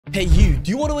Hey you, do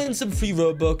you want to win some free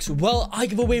Robux? Well, I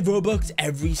give away Robux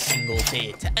every single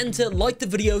day. To enter, like the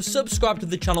video, subscribe to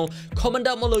the channel, comment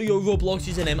down below your Roblox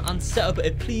username, and set up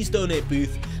a please donate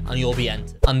booth, and you'll be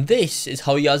entered. And this is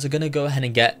how you guys are going to go ahead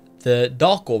and get the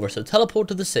dark aura. So teleport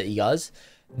to the city, guys.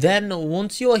 Then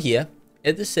once you're here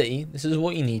at the city, this is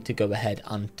what you need to go ahead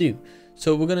and do.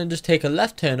 So we're going to just take a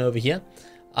left turn over here.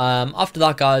 After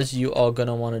that, guys, you are going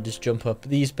to want to just jump up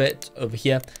these bits over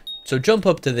here. So jump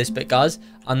up to this bit, guys,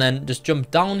 and then just jump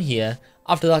down here.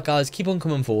 After that, guys, keep on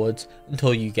coming forwards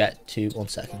until you get to,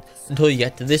 until you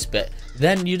get to this bit.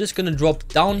 Then you're just going to drop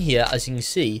down here, as you can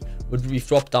see, we've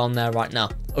dropped down there right now.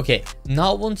 Okay,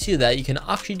 now once you're there, you can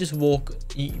actually just walk,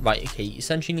 right, okay, you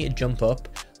essentially need to jump up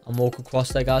and walk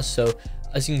across there, guys. So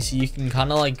as you can see, you can kind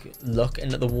of like look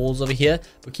into the walls over here,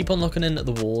 but keep on looking into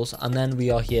the walls, and then we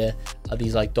are here at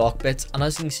these like dark bits, and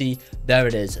as you can see, there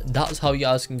it is. That's how you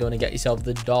guys can go and get yourself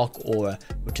the dark aura,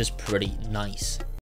 which is pretty nice.